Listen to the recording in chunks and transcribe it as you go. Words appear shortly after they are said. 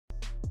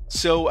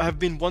So I've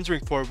been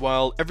wondering for a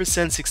while, ever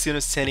since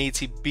Exynos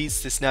 1080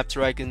 beats the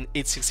Snapdragon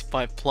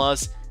 865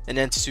 Plus and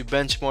Antutu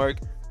Benchmark,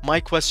 my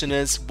question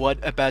is, what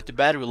about the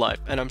battery life?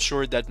 And I'm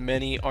sure that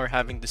many are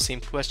having the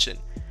same question.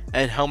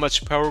 And how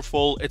much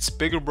powerful its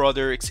bigger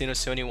brother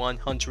Exynos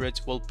 2100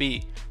 will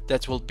be,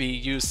 that will be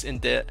used in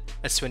the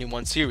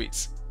S21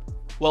 series.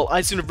 Well,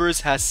 Ice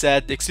Universe has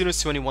said the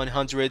Exynos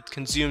 2100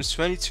 consumes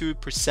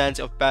 22%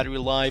 of battery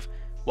life,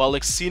 while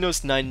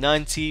Exynos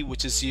 990,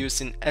 which is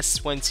used in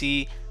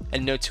S20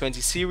 and Note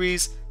 20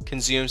 series,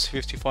 consumes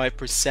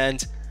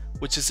 55%,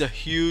 which is a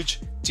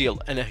huge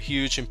deal and a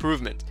huge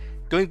improvement.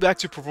 Going back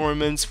to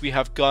performance, we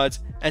have got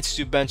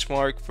Antutu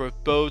Benchmark for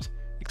both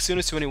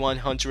Exynos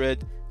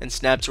 2100 and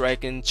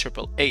Snapdragon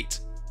 888.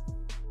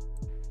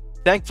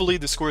 Thankfully,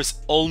 the score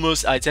is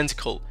almost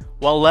identical.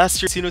 While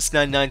last year Exynos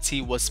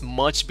 990 was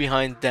much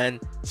behind than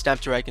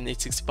Snapdragon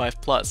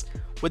 865 Plus,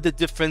 with a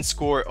different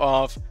score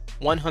of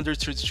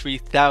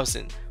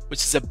 133,000,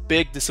 which is a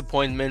big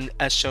disappointment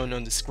as shown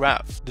on this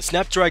graph. The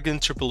Snapdragon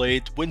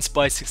 888 wins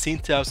by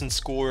 16,000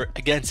 score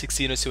against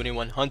Exynos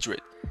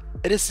 2100.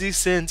 It is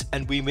decent,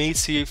 and we may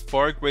see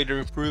far greater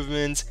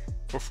improvements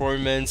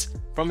performance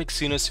from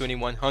Exynos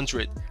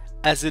 2100,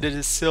 as it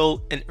is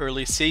still in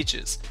early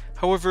stages.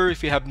 However,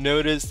 if you have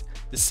noticed,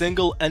 the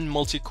single and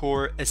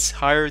multi-core is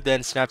higher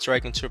than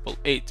Snapdragon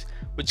 888,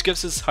 which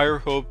gives us higher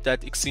hope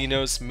that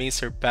Exynos may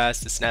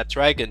surpass the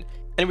Snapdragon.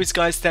 Anyways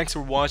guys, thanks for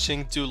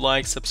watching. Do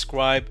like,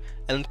 subscribe,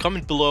 and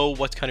comment below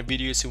what kind of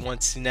videos you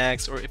want to see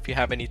next, or if you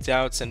have any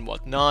doubts and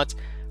whatnot.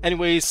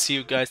 Anyways, see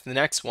you guys in the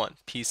next one.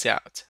 Peace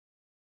out.